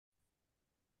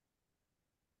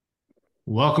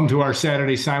Welcome to our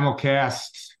Saturday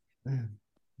simulcast.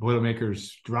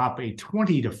 Boilermakers drop a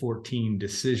 20-14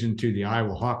 decision to the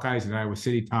Iowa Hawkeyes in Iowa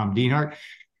City. Tom Dienhart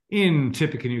in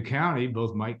Tippecanoe County.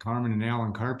 Both Mike Carmin and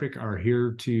Alan Karpick are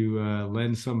here to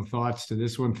lend some thoughts to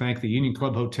this one. Thank the Union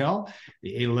Club Hotel,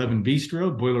 the 811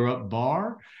 Bistro, Boiler Up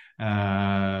Bar.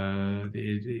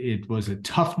 It was a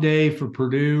tough day for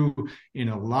Purdue in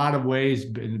a lot of ways.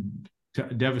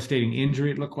 Devastating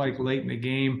injury, it looked like, late in the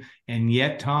game. And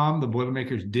yet, Tom, the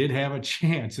Boilermakers did have a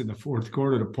chance in the fourth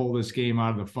quarter to pull this game out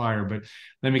of the fire. But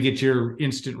let me get your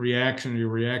instant reaction, or your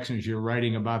reaction as you're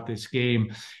writing about this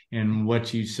game and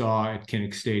what you saw at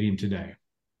Kinnick Stadium today.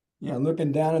 Yeah,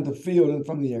 looking down at the field and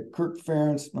from the Kirk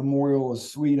Ferentz Memorial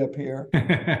Suite up here.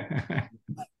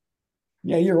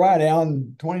 Yeah, you're right,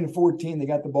 Alan. 20-14, they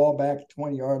got the ball back at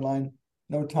 20-yard line.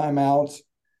 No timeouts.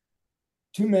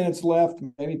 2 minutes left.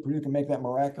 Maybe Purdue can make that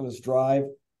miraculous drive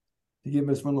to give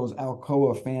us one of those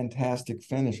Alcoa fantastic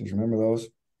finishes. Remember those?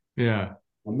 Yeah.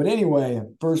 But anyway,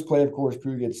 first play, of course,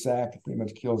 Purdue gets sacked. It pretty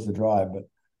much kills the drive. But,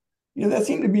 that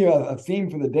seemed to be a theme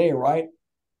for the day, right?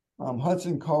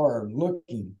 Hudson Card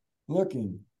looking,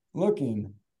 either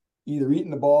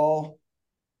eating the ball,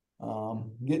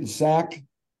 getting sacked,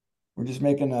 or just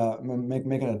making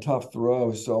a tough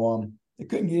throw. So they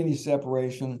couldn't get any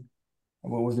separation.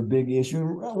 What was a big issue?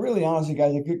 Really, honestly,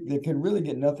 guys, they could really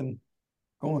get nothing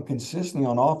going consistently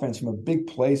on offense from a big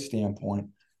play standpoint.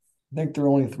 I think there were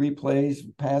only 3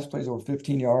 pass plays over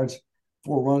 15 yards,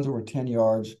 4 runs over 10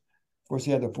 yards. Of course,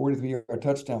 he had the 43-yard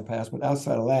touchdown pass, but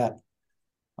outside of that,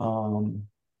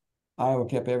 Iowa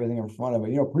kept everything in front of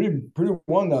it. Purdue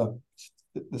won the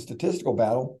statistical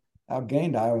battle,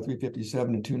 outgained Iowa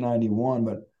 357-291,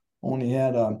 but only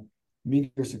had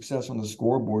meager success on the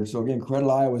scoreboard. So again, credit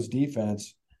Iowa's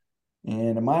defense.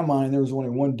 And in my mind, there was only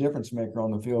one difference maker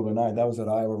on the field tonight. That was that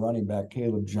Iowa running back,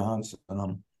 Caleb Johnson.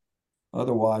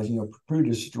 Otherwise, Purdue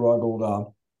just struggled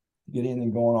to get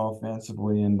anything going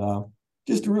offensively. And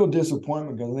just a real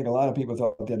disappointment, because I think a lot of people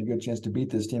thought they had a good chance to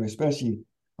beat this team, especially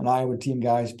an Iowa team,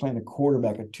 guys, playing a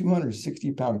quarterback, a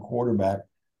 260-pound quarterback,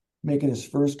 making his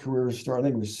first career start. I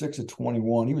think it was 6 of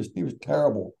 21. He was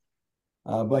terrible.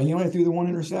 But he only threw the one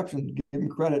interception. Give him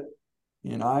credit.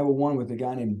 And Iowa won with a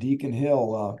guy named Deacon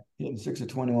Hill hitting 6 of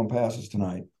 21 passes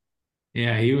tonight.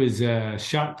 Yeah, he was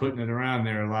shot putting it around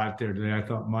there a lot there today. I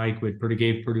thought Mike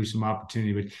gave Purdue some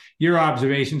opportunity. But your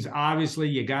observations, obviously,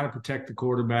 you got to protect the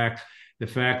quarterback. The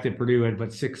fact that Purdue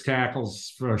had 6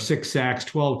 tackles for 6 sacks,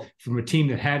 12 from a team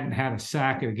that hadn't had a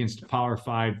sack against a Power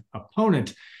 5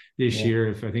 opponent this year.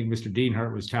 If I think Mr.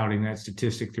 Dienhart was touting that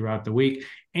statistic throughout the week,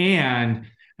 and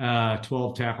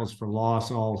 12 tackles for loss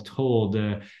all told.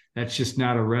 That's just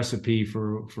not a recipe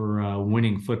for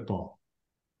winning football.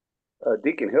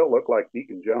 Deacon Hill looked like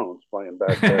Deacon Jones playing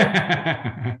back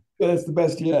there. That's the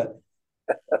best yet.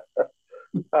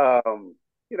 I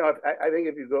think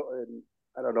if you go, and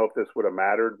I don't know if this would have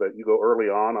mattered, but you go early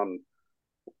on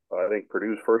I think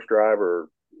Purdue's first drive or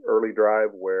early drive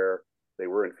where they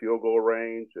were in field goal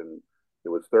range and it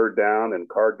was 3rd down and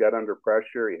Card got under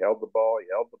pressure. He held the ball,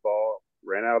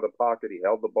 ran out of the pocket, he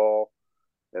held the ball,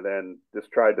 and then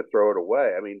just tried to throw it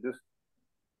away. I mean, just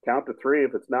count to 3.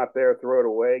 If it's not there, throw it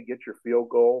away, get your field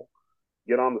goal,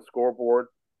 get on the scoreboard.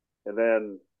 And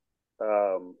then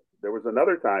there was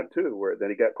another time, too, where then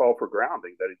he got called for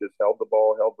grounding, that he just held the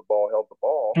ball,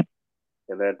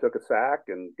 and then took a sack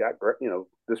and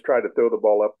just tried to throw the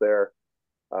ball up there.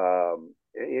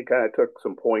 It kind of took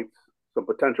some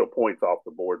potential points off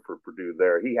the board for Purdue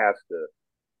there. He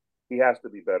has to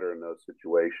be better in those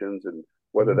situations, and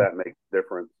whether that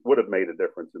would have made a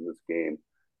difference in this game,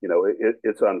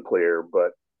 it's unclear.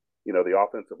 But the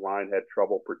offensive line had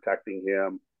trouble protecting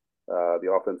him.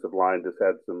 The offensive line just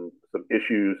had some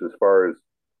issues as far as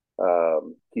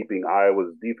keeping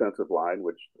Iowa's defensive line,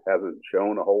 which hasn't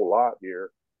shown a whole lot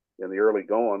here in the early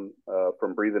going,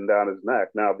 from breathing down his neck.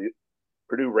 Now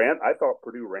I thought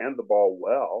Purdue ran the ball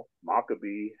well.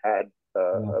 Maccabee had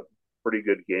a pretty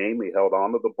good game. He held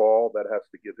on to the ball. That has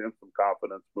to give him some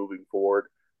confidence moving forward.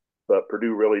 But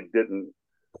Purdue really didn't,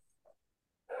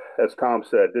 as Tom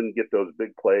said, didn't get those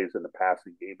big plays in the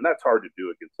passing game. And that's hard to do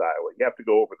against Iowa. You have to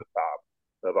go over the top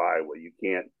of Iowa. You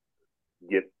can't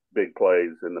get big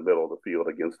plays in the middle of the field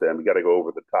against them. You got to go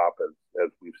over the top, as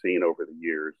we've seen over the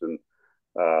years. And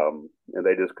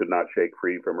they just could not shake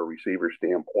free from a receiver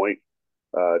standpoint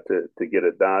to get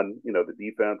it done. The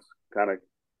defense kind of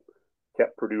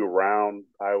kept Purdue around.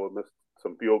 Iowa missed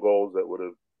some field goals that would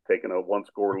have taken a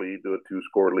 1-score lead to a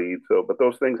 2-score lead. But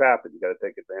those things happen. You got to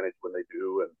take advantage when they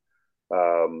do.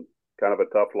 And kind of a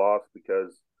tough loss,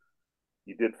 because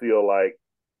you did feel like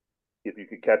if you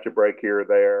could catch a break here or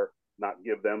there, not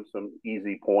give them some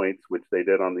easy points, which they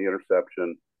did on the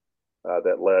interception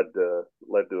that led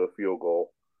to a field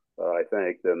goal. I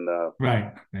think. Then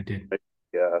right, I did.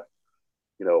 Yeah,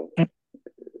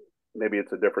 maybe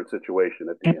it's a different situation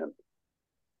at the end.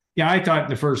 Yeah, I thought in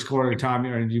the first quarter, Tom,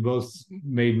 and you both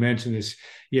made mention this.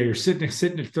 Yeah, you're sitting at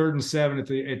 3rd and 7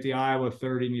 at the Iowa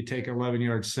 30, and you take an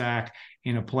 11-yard sack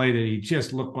in a play that he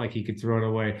just looked like he could throw it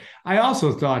away. I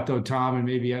also thought, though, Tom, and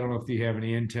maybe I don't know if you have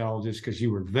any intel just because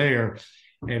you were there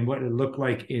and what it looked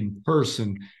like in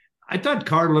person. I thought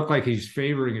Carr looked like he's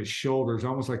favoring his shoulders,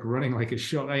 almost like running like his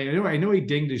shoulder. I know he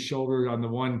dinged his shoulder on the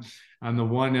one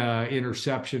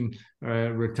interception,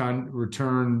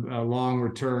 long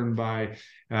return by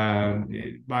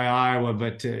Iowa.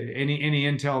 But any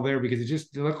intel there, because it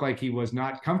just looked like he was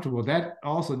not comfortable. That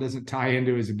also doesn't tie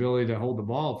into his ability to hold the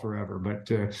ball forever.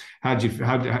 But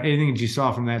anything that you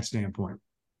saw from that standpoint?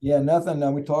 Yeah, nothing.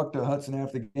 We talked to Hudson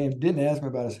after the game. Didn't ask him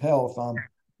about his health.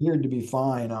 Appeared to be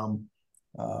fine.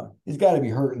 He's got to be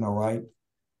hurting, all right.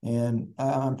 And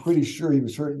I'm pretty sure he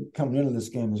was hurt coming into this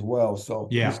game as well. So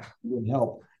yeah, this didn't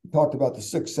help. We talked about the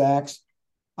 6 sacks.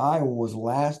 Iowa was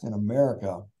last in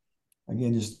America.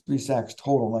 Again, just 3 sacks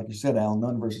total. Like you said, Al,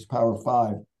 none versus Power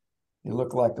 5. They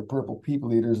look like the purple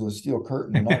people eaters of the Steel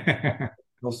Curtain. And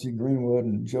you'll see Greenwood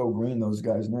and Joe Green, those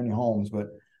guys, and Ernie Holmes. But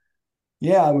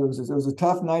yeah, it was a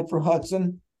tough night for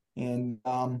Hudson. And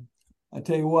I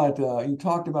tell you what, you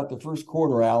talked about the first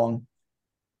quarter, Alan.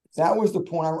 That was the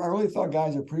point. I really thought,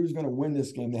 guys, that Purdue was going to win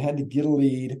this game. They had to get a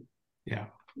lead. Yeah.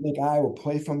 Make Iowa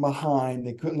play from behind.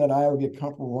 They couldn't let Iowa get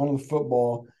comfortable running the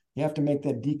football. You have to make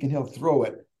that Deacon Hill throw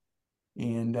it.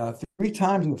 And 3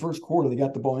 times in the first quarter, they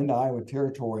got the ball into Iowa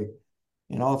territory.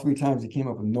 And all 3 times they came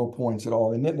up with no points at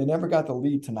all. They never got the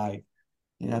lead tonight.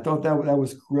 And I thought that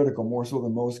was critical, more so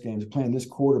than most games, playing this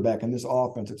quarterback and this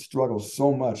offense. It struggles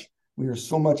so much. We hear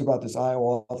so much about this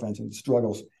Iowa offense and it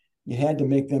struggles. You had to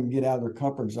make them get out of their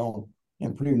comfort zone,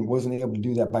 and Purdue wasn't able to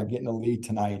do that by getting a lead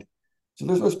tonight. So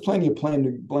there's plenty of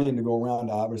blame to go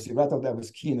around, obviously. But I thought that was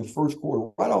key in the first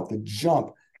quarter, right off the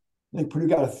jump. I think Purdue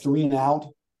got a 3 and out.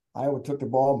 Iowa took the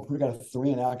ball, and Purdue got a 3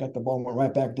 and out. Got the ball and went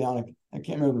right back down. I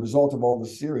can't remember the result of all the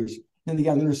series. Then they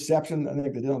got an interception. I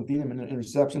think they did on Dienhart an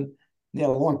interception. They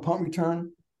had a long punt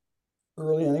return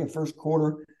early, I think, first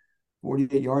quarter,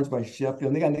 48 yards by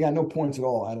Sheffield. They got no points at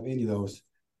all out of any of those.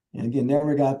 And again,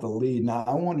 never got the lead. Now,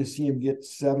 I wanted to see him get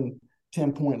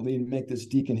 7-10-point lead and make this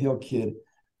Deacon Hill kid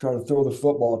try to throw the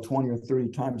football 20 or 30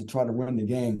 times to try to win the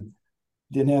game.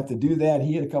 Didn't have to do that.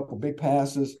 He had a couple of big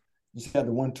passes. Just had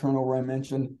the one turnover I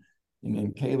mentioned. And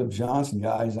then Caleb Johnson,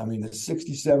 guys, I mean, the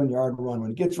 67-yard run,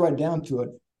 when it gets right down to it,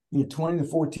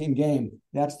 20-14 game,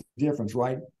 that's the difference,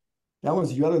 right? That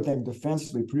was the other thing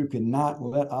defensively. Purdue could not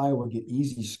let Iowa get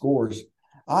easy scores.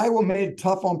 Iowa made it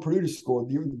tough on Purdue to score.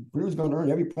 Purdue's going to earn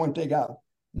every point they got.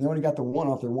 And they only got the one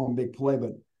off their one big play,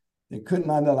 but they could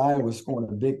not let Iowa score a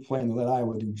big play, and they let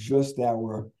Iowa do just that,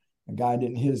 where a guy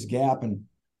didn't hit his gap. And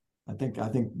I think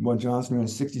Johnson ran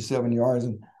 67 yards,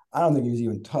 and I don't think he was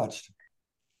even touched.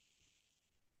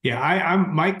 Yeah,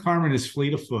 I'm Mike Carmin is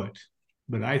fleet of foot,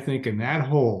 but I think in that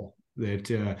hole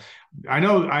that I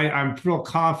know I'm real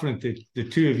confident that the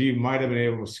two of you might have been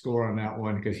able to score on that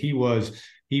one, because he was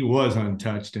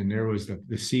untouched, and there was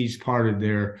the siege parted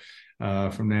there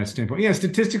from that standpoint. Yeah,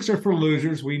 statistics are for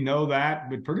losers. We know that,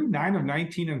 but Purdue 9 of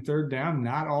 19 on 3rd down,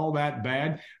 not all that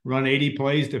bad. Run 80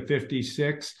 plays to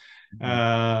 56.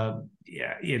 Yeah,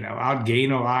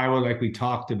 outgain Iowa like we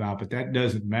talked about, but that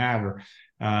doesn't matter.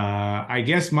 I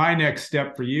guess my next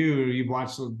step for you've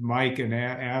watched Mike and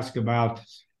ask about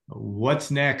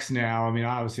what's next now. I mean,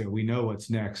 obviously we know what's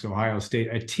next. Ohio State,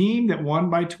 a team that won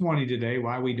by 20 today.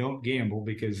 Why we don't gamble,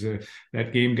 because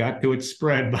that game got to its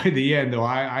spread by the end. Though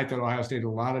I thought Ohio State had a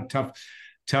lot of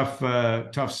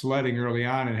tough sledding early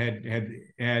on, and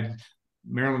had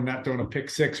Maryland not throwing a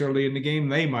pick 6 early in the game,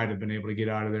 they might have been able to get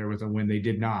out of there with a win. They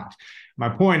did not. My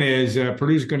point is,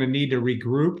 Purdue's going to need to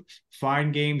regroup,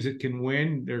 find games that can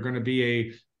win. They're going to be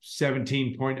a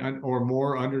 17-point or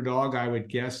more underdog, I would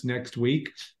guess, next week.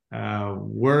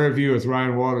 Where have you with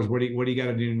Ryan Waters? What do you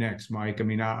got to do next, Mike? I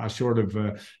mean, I sort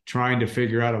of trying to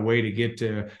figure out a way to get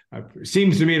to.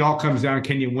 Seems to me it all comes down: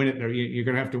 can you win it? You're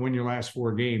going to have to win your last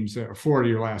 4 games, 4 of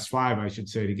your last 5, I should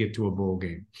say, to get to a bowl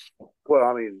game. Well,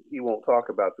 I mean, he won't talk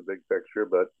about the big picture,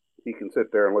 but he can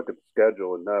sit there and look at the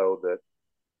schedule and know that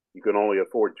you can only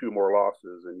afford 2 more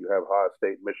losses, and you have Ohio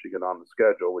State, Michigan on the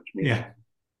schedule, which means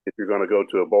if you're going to go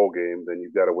to a bowl game, then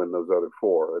you've got to win those other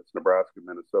 4. It's Nebraska,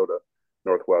 Minnesota,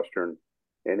 Northwestern,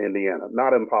 and Indiana.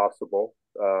 Not impossible.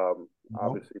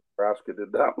 Obviously, Nebraska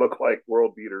did not look like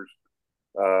world beaters,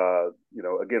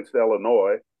 against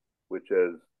Illinois, which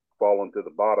has fallen to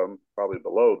the bottom, probably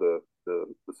below the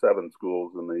 7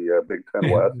 schools in the Big Ten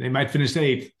West. They might finish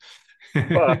 8th.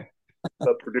 but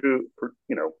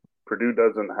Purdue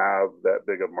doesn't have that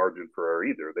big of margin for error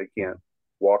either. They can't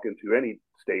walk into any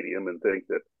stadium and think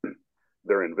that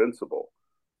they're invincible.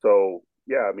 So,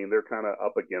 yeah, I mean, they're kind of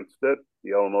up against it.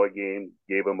 The Illinois game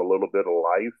gave them a little bit of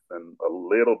life and a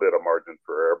little bit of margin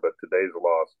for error, but today's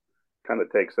loss kind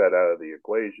of takes that out of the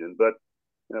equation. But,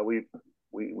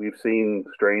 we've seen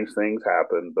strange things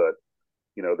happen, but,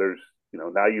 there's,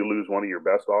 now you lose one of your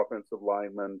best offensive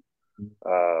linemen.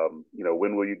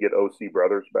 When will you get OC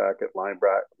Brothers back at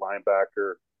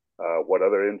linebacker? What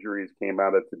other injuries came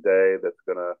out of today that's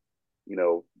going to,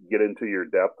 get into your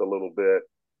depth a little bit?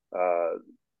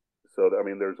 So, I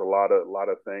mean, there's a lot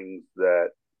of things that,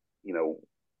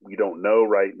 we don't know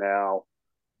right now,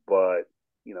 but,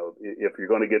 if you're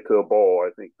going to get to a bowl,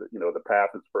 I think that, the path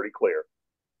is pretty clear.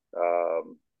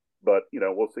 But,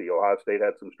 we'll see. Ohio State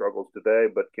had some struggles today,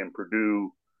 but can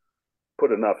Purdue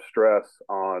put enough stress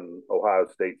on Ohio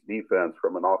State's defense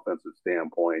from an offensive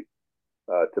standpoint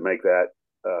to make that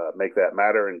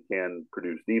matter? And can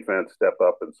Purdue's defense step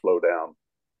up and slow down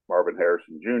Marvin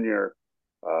Harrison Jr.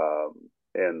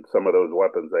 And some of those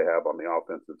weapons they have on the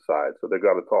offensive side? So they've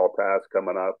got a tall task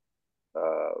coming up,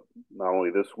 not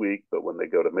only this week, but when they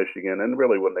go to Michigan and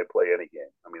really when they play any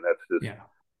game. I mean,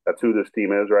 that's who this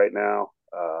team is right now.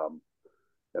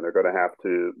 And they're going to have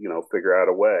to, figure out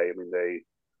a way. I mean,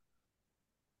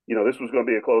 this was going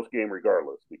to be a close game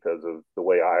regardless because of the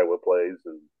way Iowa plays,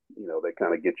 and they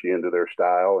kind of get you into their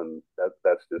style, and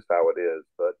that's just how it is.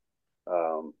 But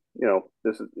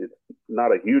it's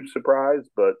not a huge surprise,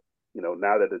 but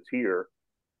now that it's here,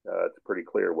 it's pretty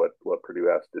clear what Purdue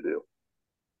has to do.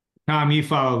 Tom, you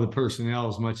follow the personnel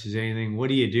as much as anything. What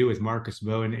do you do with Marcus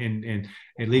Bowen? And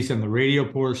at least on the radio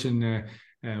portion,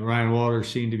 Ryan Walters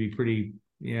seemed to be pretty.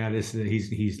 Yeah, this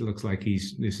looks like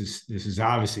this is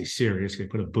obviously serious. They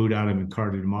put a boot on him and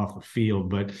carted him off the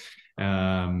field, but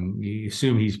you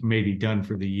assume he's maybe done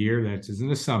for the year. That's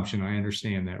an assumption. I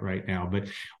understand that right now, but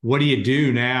what do you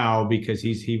do now? Because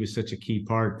he was such a key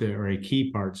part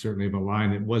certainly of a line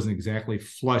that wasn't exactly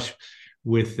flush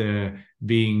with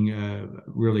being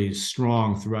really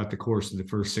strong throughout the course of the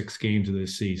first 6 games of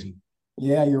this season.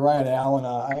 Yeah, you're right, Alan.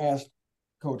 I asked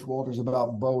Coach Walters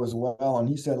about Bo as well, and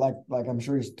he said, like I'm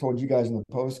sure he's told you guys in the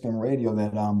post-game radio,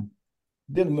 that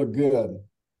didn't look good.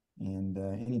 And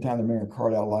anytime they bring a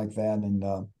card out like that, and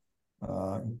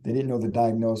they didn't know the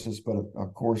diagnosis, but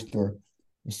of course they're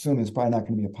assuming it's probably not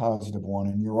going to be a positive one.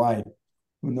 And you're right,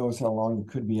 who knows how long it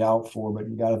could be out for, but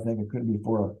you got to think it could be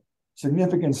for a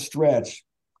significant stretch.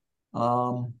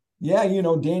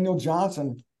 Daniel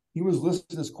Johnson, he was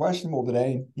listed as questionable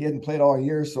today. He hadn't played all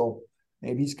year, so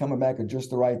maybe he's coming back at just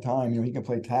the right time. He can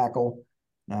play tackle.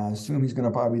 I assume he's going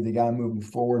to probably be the guy moving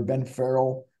forward. Ben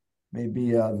Farrell may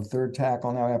be the third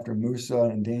tackle now after Musa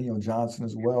and Daniel Johnson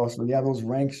as well. So, yeah, those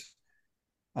ranks,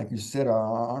 like you said,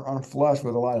 are flush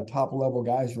with a lot of top-level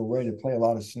guys who are ready to play a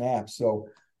lot of snaps. So,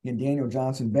 Daniel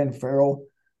Johnson, Ben Farrell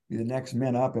be the next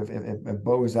men up if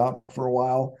Bo is out for a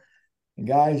while. And,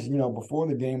 guys, before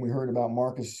the game, we heard about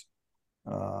Marcus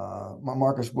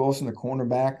Wilson, the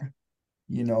cornerback.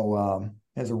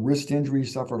 Has a wrist injury he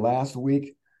suffered last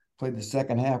week, played the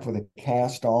second half with a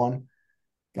cast on.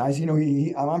 Guys,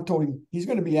 I'm told he's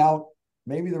going to be out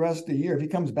maybe the rest of the year. If he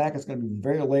comes back, it's going to be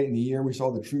very late in the year. We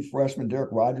saw the true freshman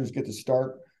Derek Rogers get to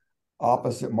start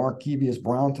opposite Markevius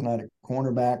Brown tonight at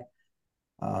cornerback.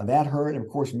 That hurt. And, of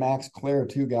course, Max Clare,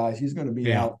 too, guys. He's going to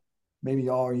be out maybe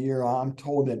all year. I'm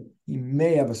told that he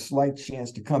may have a slight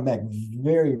chance to come back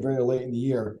very, very late in the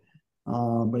year.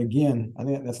 But again, I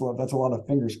think that's a lot of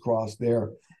fingers crossed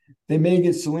there. They may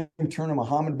get Salim Turner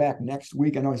Muhammad back next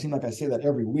week. I know it seems like I say that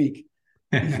every week.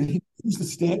 He's the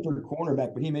Stanford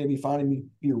cornerback, but he may be finally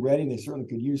be ready. They certainly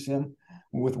could use him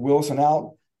with Wilson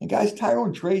out. And guys,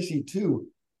 Tyrone Tracy too.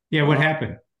 Yeah, what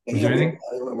happened? Was there anything?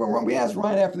 We asked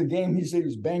Ryan after the game. He said he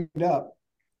was banged up,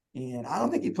 and I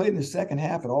don't think he played in the second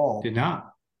half at all. Did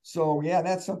not. So yeah,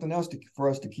 that's something else for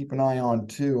us to keep an eye on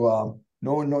too.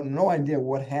 No idea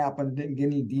what happened. Didn't get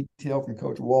any detail from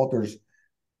Coach Walters.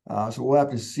 So we'll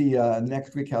have to see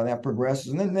next week how that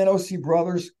progresses. And then OC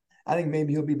Brothers, I think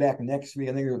maybe he'll be back next week.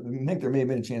 I think there may have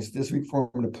been a chance this week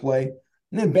for him to play.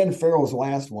 And then Ben Farrell's the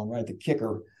last one, right, the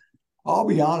kicker. I'll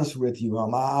be honest with you.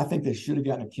 I think they should have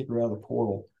gotten a kicker out of the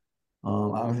portal.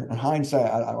 In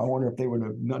hindsight, I wonder if they would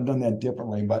have done that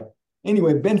differently. But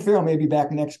anyway, Ben Farrell may be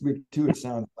back next week too, it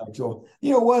sounds like. So,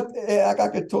 you know what?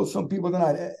 I told some people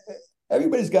tonight,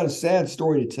 everybody's got a sad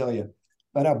story to tell you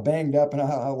about how banged up and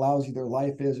how lousy their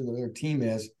life is or their team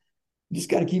is. You just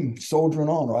got to keep soldiering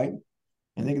on, right?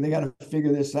 and they got to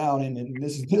figure this out. And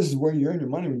this is where you earn your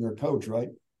money when you're a coach, right?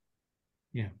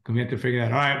 Yeah, we have to figure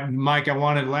that. All right, Mike, I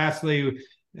wanted lastly,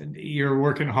 you're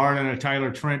working hard on a Tyler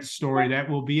Trent story. That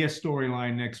will be a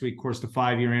storyline next week. Of course, the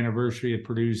 5-year anniversary of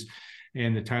Purdue's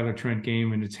and the Tyler Trent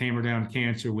game, and it's Hammer Down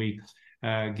Cancer Week.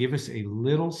 Give us a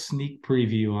little sneak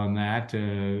preview on that.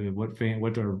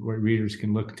 What our readers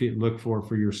can look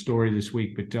for your story this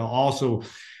week. But also,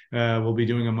 we'll be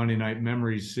doing a Monday Night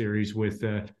Memories series with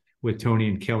Tony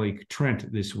and Kelly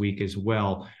Trent this week as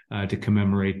well to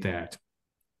commemorate that.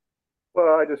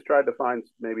 Well, I just tried to find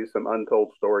maybe some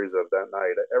untold stories of that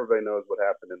night. Everybody knows what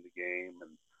happened in the game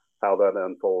and how that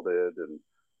unfolded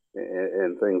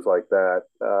and things like that.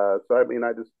 So, I mean,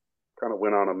 I just kind of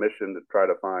went on a mission to try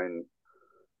to find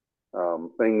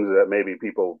things that maybe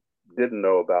people didn't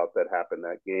know about that happened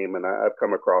that game. And I've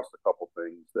come across a couple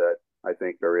things that I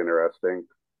think are interesting.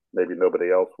 Maybe nobody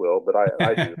else will, but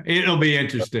I do. It'll be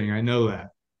interesting. I know that.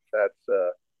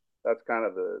 That's kind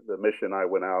of the mission I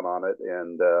went out on it.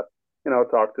 And,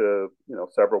 talked to,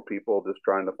 several people just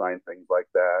trying to find things like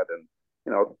that. And,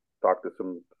 talked to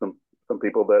some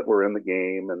people that were in the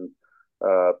game and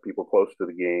people close to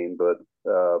the game, but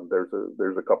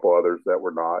there's a couple others that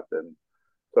were not. And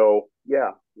so,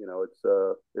 yeah,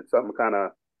 it's something kind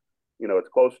of, it's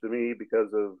close to me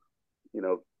because of,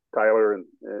 Tyler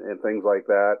and things like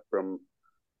that from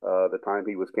the time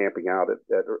he was camping out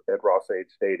at Ross-Ade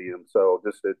Stadium. So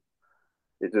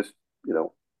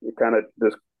it kind of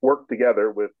just worked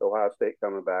together with Ohio State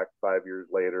coming back 5 years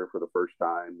later for the first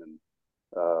time. And,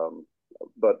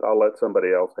 but I'll let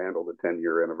somebody else handle the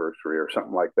 10-year anniversary or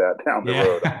something like that down the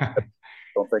road. I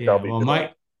don't think I'll be doing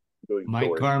Mike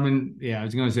Carmin. Yeah, I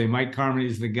was going to say Mike Carmin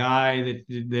is the guy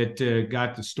that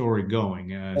got the story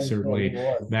going. Certainly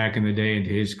back in the day, and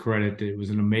to his credit, it was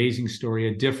an amazing story,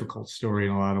 a difficult story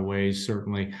in a lot of ways,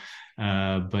 certainly,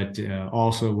 but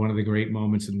also one of the great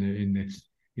moments in the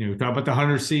talk about the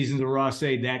 100 seasons of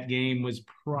Ross-Ade. That game was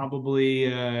probably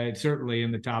certainly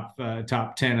in the top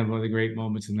 10 of one of the great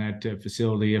moments in that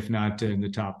facility, if not in the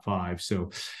top 5.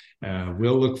 So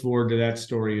we'll look forward to that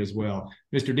story as well.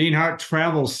 Mr. Dienhart,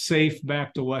 travel safe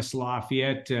back to West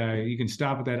Lafayette. You can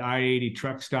stop at that I-80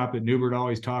 truck stop that Newbert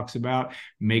always talks about.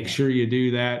 Make sure you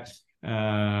do that.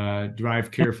 Drive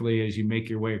carefully as you make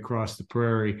your way across the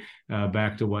prairie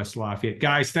back to West Lafayette.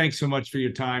 Guys, thanks so much for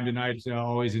your time tonight. I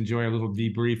always enjoy a little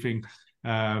debriefing.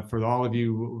 For all of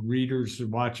you readers,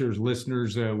 watchers,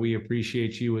 listeners, we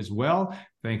appreciate you as well.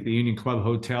 Thank the Union Club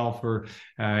Hotel for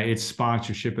its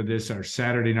sponsorship of this, our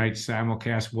Saturday night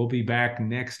simulcast. We'll be back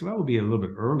we'll be a little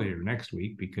bit earlier next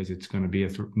week because it's going to be a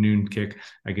noon kick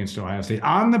against Ohio State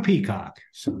on the Peacock.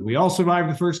 So we all survived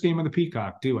the first game of the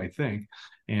Peacock too, I think.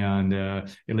 And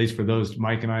at least for those,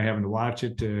 Mike and I having to watch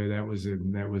it, that was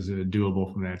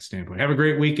doable from that standpoint. Have a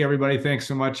great week, everybody. Thanks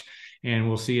so much. And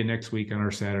we'll see you next week on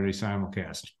our Saturday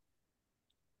simulcast.